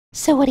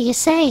So what do you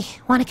say?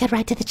 Want to get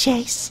right to the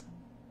chase?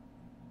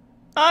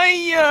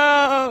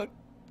 I've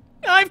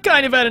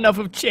kind of had enough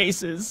of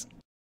chases.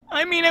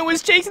 I mean, I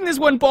was chasing this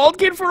one bald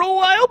kid for a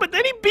while, but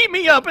then he beat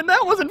me up, and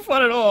that wasn't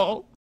fun at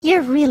all.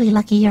 You're really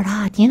lucky you're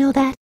hot, you know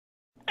that?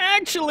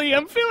 Actually,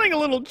 I'm feeling a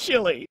little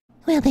chilly.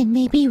 Well, then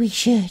maybe we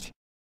should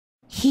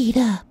heat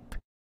up.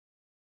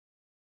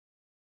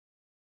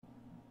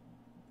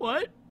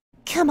 What?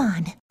 Come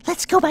on,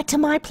 let's go back to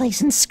my place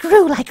and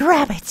screw like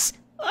rabbits.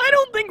 I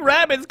don't think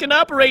rabbits can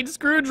operate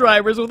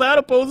screwdrivers without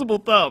opposable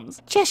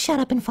thumbs. Just shut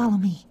up and follow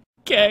me.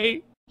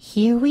 Okay.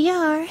 Here we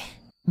are.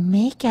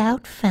 Make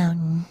out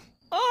fountain.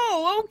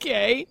 Oh,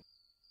 okay.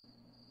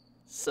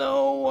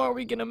 So, are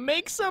we gonna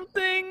make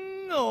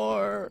something,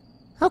 or...?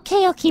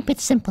 Okay, I'll keep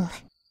it simple.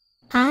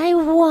 I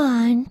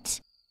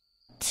want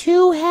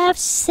to have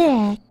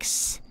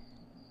sex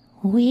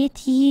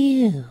with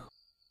you.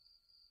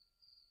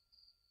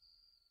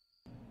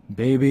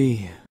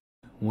 Baby,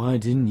 why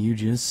didn't you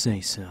just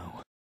say so?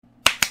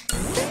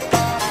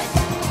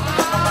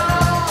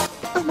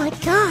 Oh my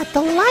god,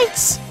 the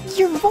lights,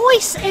 your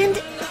voice, and...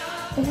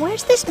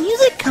 where's this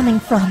music coming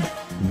from?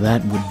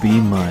 That would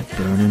be my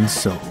burning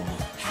soul.